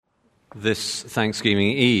This Thanksgiving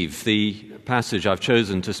Eve, the passage I've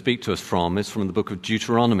chosen to speak to us from is from the book of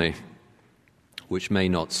Deuteronomy, which may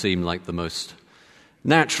not seem like the most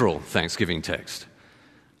natural Thanksgiving text,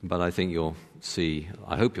 but I think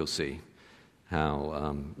I hope you'll see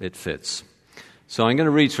how it fits. So I'm going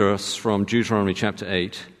to read to us from Deuteronomy chapter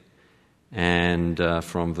 8 and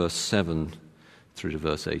from verse 7 through to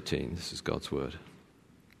verse 18. This is God's word.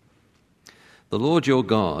 The Lord your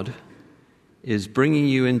God is bringing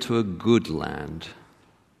you into a good land,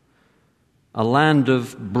 a land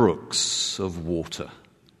of brooks of water,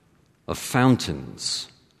 of fountains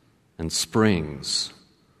and springs,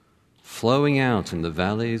 flowing out in the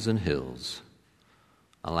valleys and hills,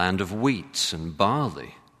 a land of wheat and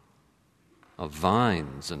barley, of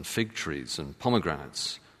vines and fig trees and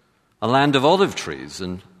pomegranates, a land of olive trees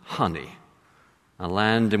and honey, a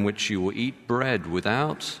land in which you will eat bread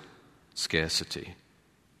without scarcity,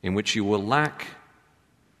 in which you will lack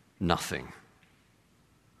nothing.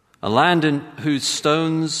 A land in whose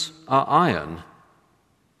stones are iron,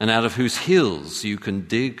 and out of whose hills you can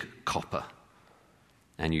dig copper.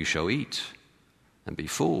 And you shall eat and be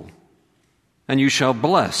full. And you shall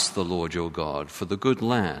bless the Lord your God for the good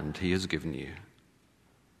land he has given you.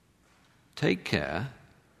 Take care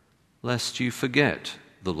lest you forget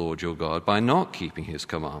the Lord your God by not keeping his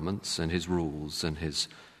commandments and his rules and his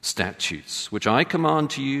statutes, which I command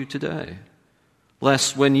to you today,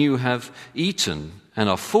 lest when you have eaten and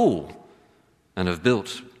are full and have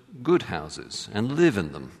built good houses and live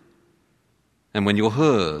in them, and when your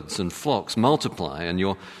herds and flocks multiply and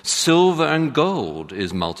your silver and gold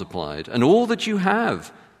is multiplied and all that you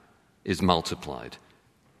have is multiplied,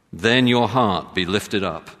 then your heart be lifted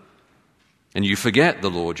up and you forget the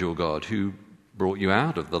Lord your God who brought you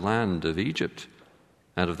out of the land of Egypt,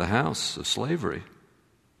 out of the house of slavery,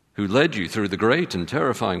 who led you through the great and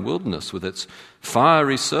terrifying wilderness with its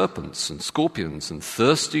fiery serpents and scorpions and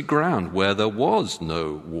thirsty ground where there was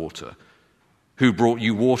no water, who brought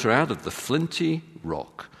you water out of the flinty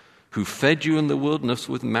rock, who fed you in the wilderness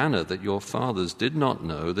with manna that your fathers did not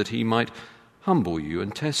know, that he might humble you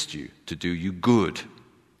and test you to do you good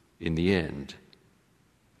in the end.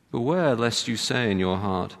 Beware lest you say in your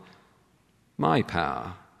heart, my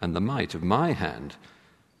power and the might of my hand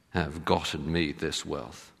have gotten me this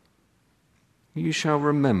wealth. You shall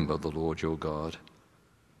remember the Lord your God,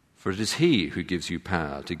 for it is he who gives you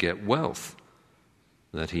power to get wealth,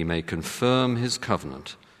 that he may confirm his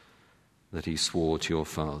covenant that he swore to your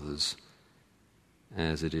fathers,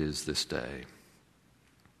 as it is this day.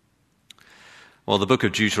 Well, the book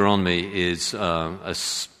of Deuteronomy is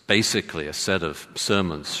basically a set of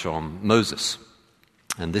sermons from Moses,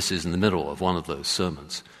 and this is in the middle of one of those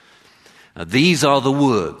sermons. These are the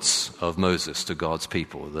words of Moses to God's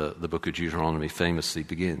people, the book of Deuteronomy famously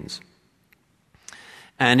begins.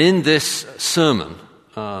 And in this sermon,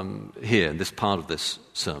 here, in this part of this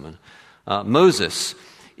sermon, Moses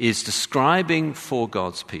is describing for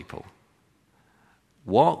God's people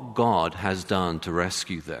what God has done to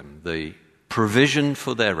rescue them, the provision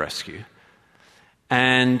for their rescue,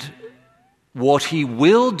 and what he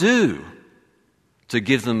will do to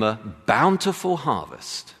give them a bountiful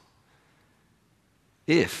harvest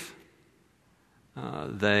if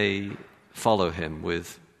they follow him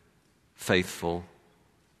with faithful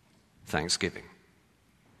thanksgiving.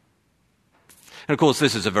 And of course,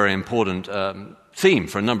 this is a very important theme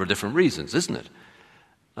for a number of different reasons, isn't it?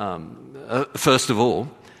 First of all,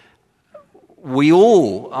 we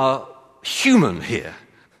all are human here.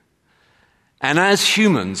 And as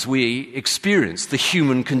humans, we experience the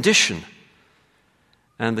human condition.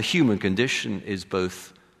 And the human condition is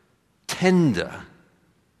both tender,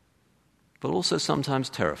 but also sometimes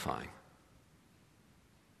terrifying.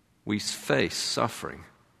 We face suffering.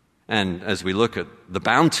 And as we look at the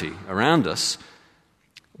bounty around us,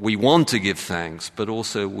 we want to give thanks, but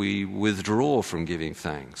also we withdraw from giving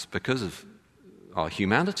thanks because of our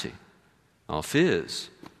humanity, our fears,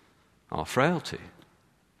 our frailty.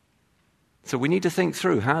 So we need to think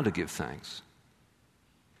through how to give thanks.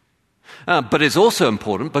 But it's also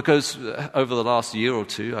important because over the last year or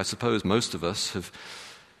two, I suppose most of us have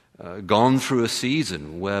gone through a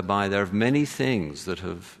season whereby there are many things that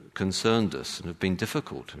have concerned us and have been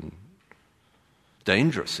difficult and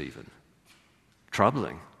dangerous even,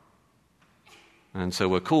 troubling. And so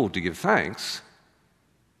we're called to give thanks,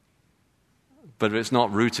 but if it's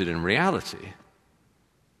not rooted in reality,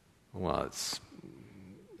 well, it's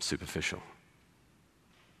superficial.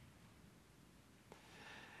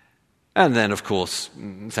 And then, of course,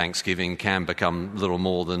 Thanksgiving can become little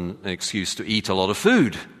more than an excuse to eat a lot of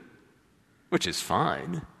food, which is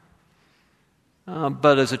fine.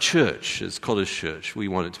 But as a church, as Cottage Church, we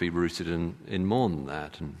want it to be rooted in more than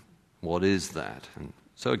that. And what is that? And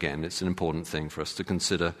so again, it's an important thing for us to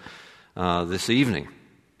consider this evening.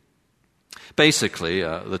 Basically,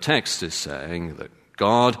 the text is saying that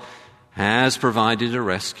God has provided a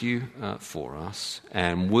rescue for us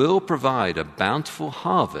and will provide a bountiful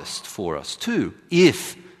harvest for us too,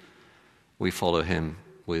 if we follow him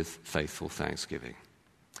with faithful thanksgiving.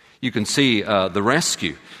 You can see the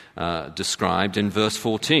rescue described in verse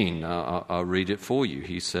 14. I'll read it for you.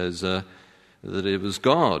 He says that it was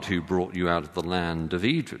God who brought you out of the land of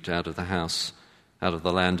Egypt, out of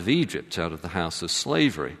the land of Egypt, out of the house of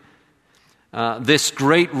slavery. This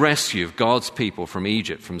great rescue of God's people from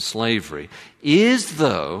Egypt, from slavery, is,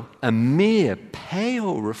 though, a mere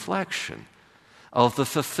pale reflection of the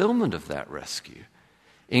fulfillment of that rescue.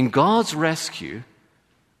 In God's rescue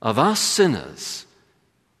of us sinners,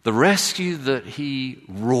 the rescue that he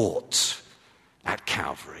wrought at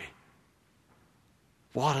Calvary.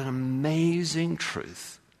 What an amazing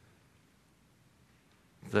truth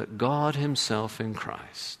that God himself in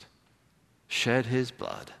Christ shed his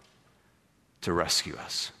blood to rescue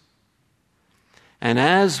us. And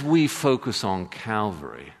as we focus on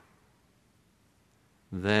Calvary,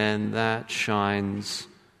 then that shines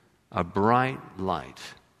a bright light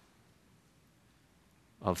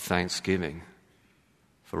of thanksgiving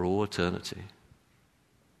for all eternity.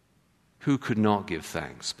 Who could not give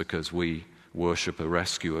thanks because we worship a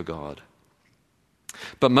rescuer God?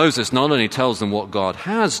 But Moses not only tells them what God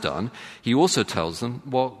has done, he also tells them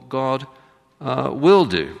what God will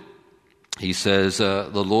do. He says, the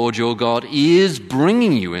Lord your God is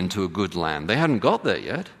bringing you into a good land. They hadn't got there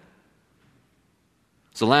yet.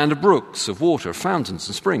 It's a land of brooks, of water, fountains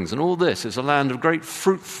and springs, and all this. It's a land of great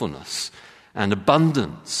fruitfulness and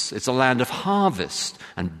abundance. It's a land of harvest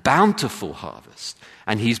and bountiful harvest.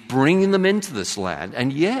 And he's bringing them into this land.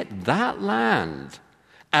 And yet that land,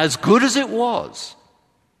 as good as it was,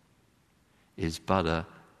 is but a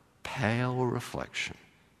pale reflection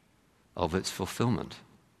of its fulfillment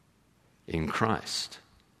in Christ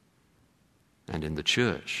and in the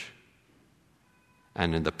church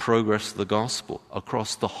and in the progress of the gospel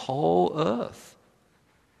across the whole earth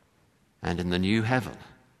and in the new heaven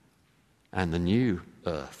and the new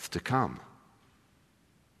earth to come.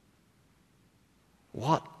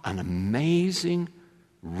 What an amazing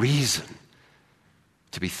reason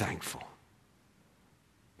to be thankful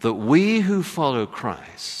that we who follow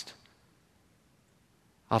Christ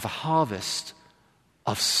have a harvest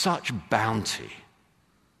of such bounty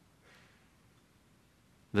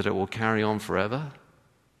that it will carry on forever,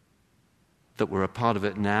 that we're a part of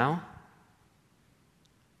it now.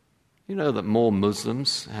 You know that more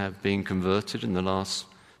Muslims have been converted in the last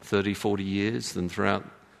 30, 40 years than throughout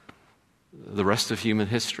the rest of human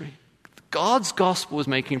history. God's gospel is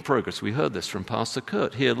making progress. We heard this from Pastor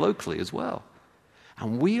Kurt here locally as well.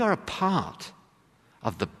 And we are a part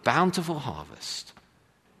of the bountiful harvest.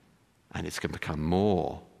 And it's going to become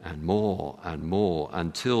more and more and more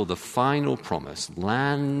until the final promise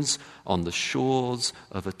lands on the shores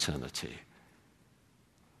of eternity.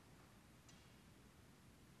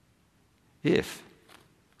 If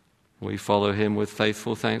we follow him with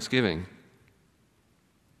faithful thanksgiving.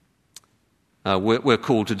 We're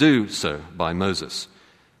called to do so by Moses.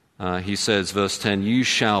 He says, verse 10, you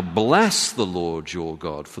shall bless the Lord your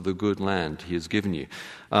God for the good land he has given you.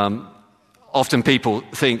 Often people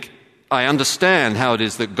think, I understand how it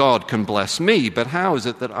is that God can bless me, but how is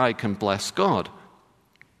it that I can bless God?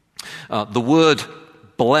 The word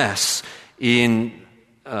bless in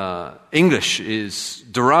English is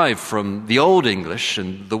derived from the Old English,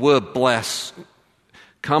 and the word bless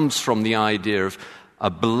comes from the idea of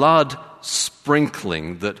a blood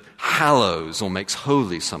sprinkling that hallows or makes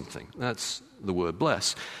holy something. That's the word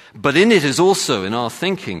bless. But in it is also, in our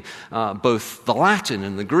thinking, both the Latin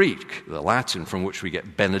and the Greek. The Latin from which we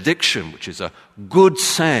get benediction, which is a good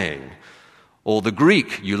saying, or the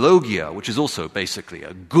Greek eulogia, which is also basically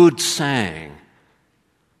a good saying.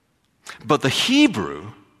 But the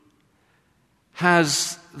Hebrew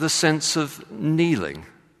has the sense of kneeling.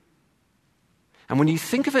 And when you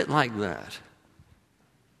think of it like that,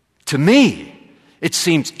 to me, it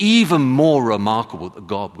seems even more remarkable that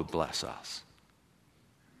God would bless us.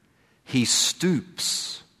 He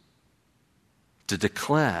stoops to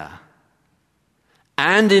declare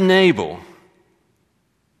and enable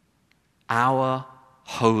our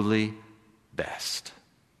holy best.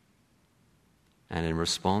 And in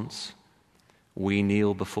response, we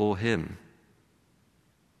kneel before him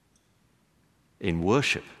in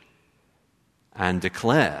worship and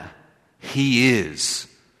declare he is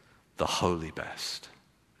the holy best.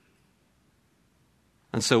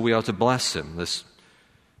 And so we are to bless him. This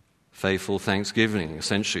faithful thanksgiving,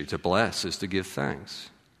 essentially, to bless is to give thanks.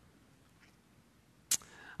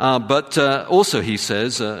 But also he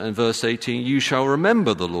says in verse 18, you shall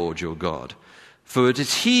remember the Lord your God, for it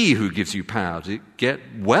is he who gives you power to get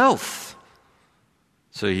wealth,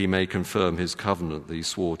 so he may confirm his covenant that he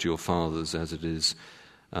swore to your fathers as it is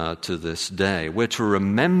to this day. We're to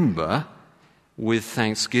remember with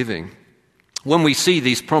thanksgiving. When we see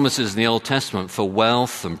these promises in the Old Testament for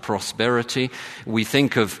wealth and prosperity, we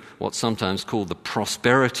think of what's sometimes called the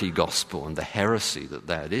prosperity gospel and the heresy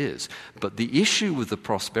that is. But the issue with the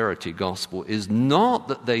prosperity gospel is not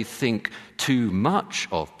that they think too much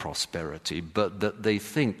of prosperity, but that they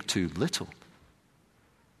think too little.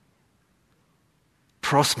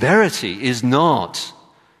 Prosperity is not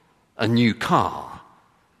a new car,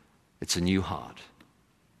 it's a new heart.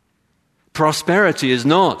 Prosperity is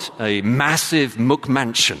not a massive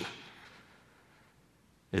mansion.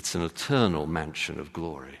 It's an eternal mansion of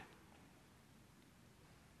glory.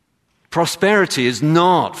 Prosperity is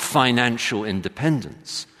not financial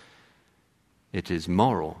independence. It is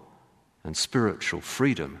moral and spiritual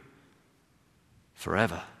freedom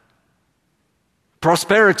forever.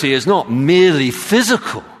 Prosperity is not merely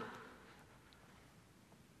physical.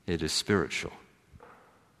 It is spiritual,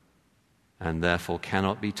 and therefore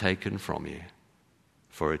cannot be taken from you,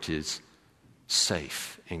 for it is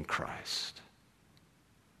safe in Christ.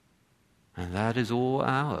 And that is all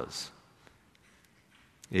ours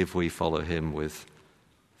if we follow him with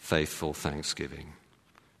faithful thanksgiving,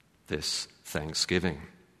 this Thanksgiving.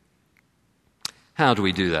 How do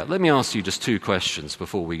we do that? Let me ask you just two questions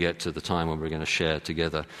before we get to the time when we're going to share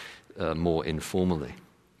together more informally.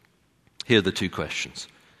 Here are the two questions.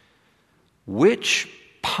 Which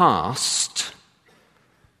past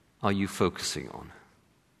are you focusing on?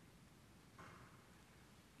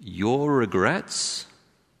 Your regrets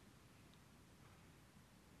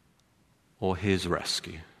or his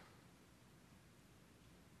rescue?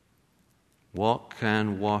 What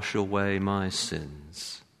can wash away my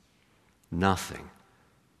sins? Nothing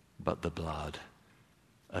but the blood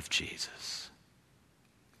of Jesus.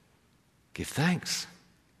 Give thanks.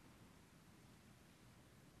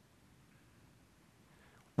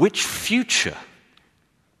 Which future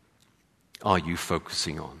are you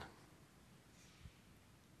focusing on?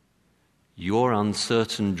 Your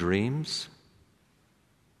uncertain dreams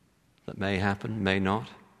that may happen, may not?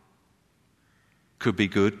 Could be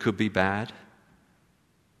good, could be bad?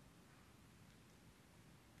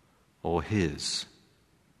 Or his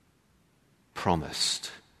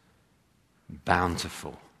promised,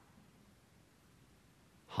 bountiful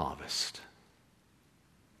harvest?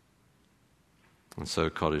 And so,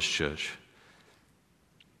 Cottage Church,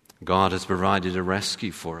 God has provided a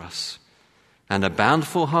rescue for us and a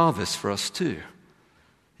bountiful harvest for us too,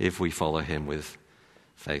 if we follow him with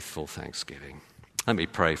faithful thanksgiving. Let me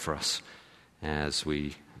pray for us as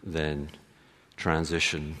we then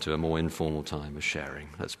transition to a more informal time of sharing.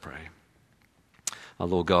 Let's pray. Our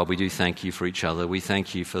Lord God, we do thank you for each other. We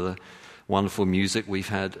thank you for the wonderful music we've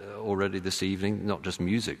had already this evening, not just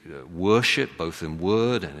music, worship, both in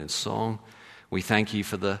word and in song. We thank you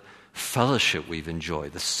for the fellowship we've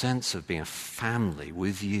enjoyed, the sense of being a family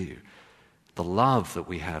with you, the love that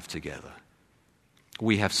we have together.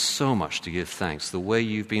 We have so much to give thanks. The way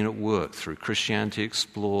you've been at work through Christianity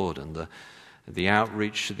Explored and the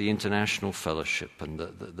outreach to the international fellowship and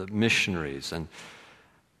the missionaries. And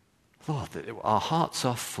Lord, our hearts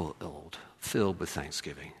are filled with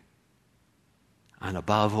thanksgiving. And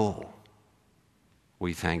above all,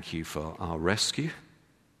 we thank you for our rescue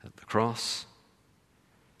at the cross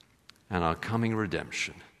and our coming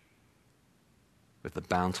redemption with the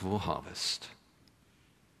bountiful harvest.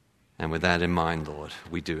 And with that in mind, Lord,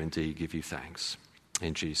 we do indeed give you thanks.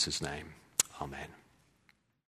 In Jesus' name, amen.